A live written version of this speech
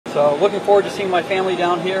So looking forward to seeing my family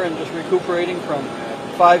down here and just recuperating from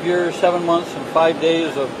 5 years, 7 months, and 5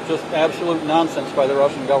 days of just absolute nonsense by the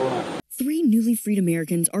Russian government. 3 newly freed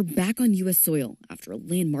Americans are back on U.S. soil after a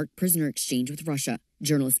landmark prisoner exchange with Russia.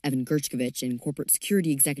 Journalist Evan Gershkovich and corporate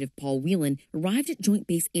security executive Paul Whelan arrived at Joint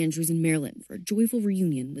Base Andrews in Maryland for a joyful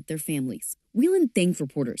reunion with their families. Whelan thanked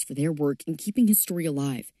reporters for their work in keeping his story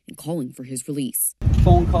alive and calling for his release.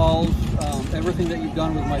 Phone calls, everything that you've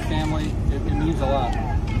done with my family, it means a lot.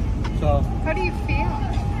 So, how do you feel?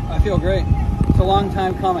 I feel great. It's a long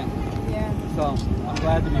time coming. Yeah. So I'm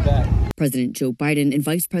glad to be back. President Joe Biden and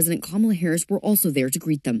Vice President Kamala Harris were also there to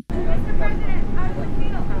greet them. Mr. President,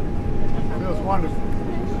 it feels wonderful.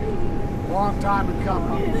 Long time in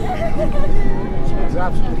coming. I was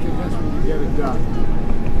absolutely convinced we could get it done.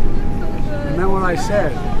 And then what I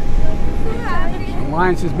said,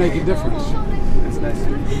 alliances make a difference.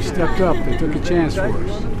 They stepped up, they took a chance for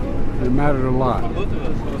us. And it mattered a lot.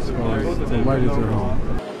 So I was delighted they're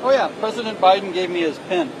home. Oh yeah, President Biden gave me his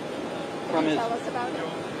pin from his. Tell us about it.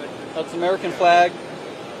 That's the American flag.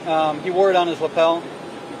 He wore it on his lapel.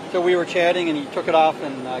 So we were chatting and he took it off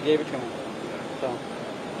and gave it to me. So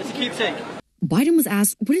it's a keepsake. Biden was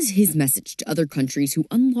asked what is his message to other countries who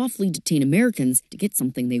unlawfully detain Americans to get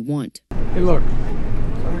something they want. Hey look,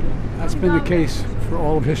 that's been the case for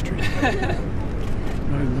all of history.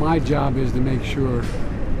 My job is to make sure,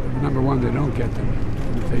 number one, they don't get them.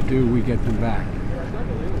 And if they do, we get them back.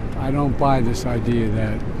 I don't buy this idea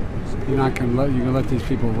that you're gonna let these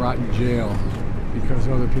people rot in jail because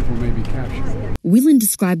other people may be captured. Whelan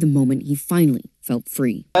described the moment he finally felt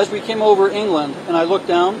free. As we came over England and I looked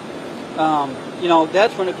down,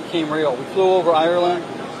 that's when it became real. We flew over Ireland,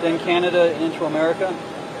 then Canada, and into America,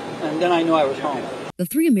 and then I knew I was home. The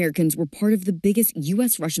 3 Americans were part of the biggest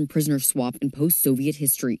U.S.-Russian prisoner swap in post-Soviet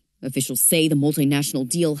history. Officials say the multinational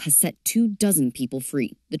deal has set 24 people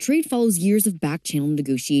free. The trade follows years of back-channel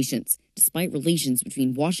negotiations, despite relations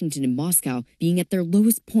between Washington and Moscow being at their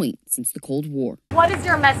lowest point since the Cold War. What is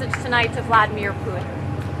your message tonight to Vladimir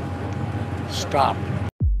Putin? Stop.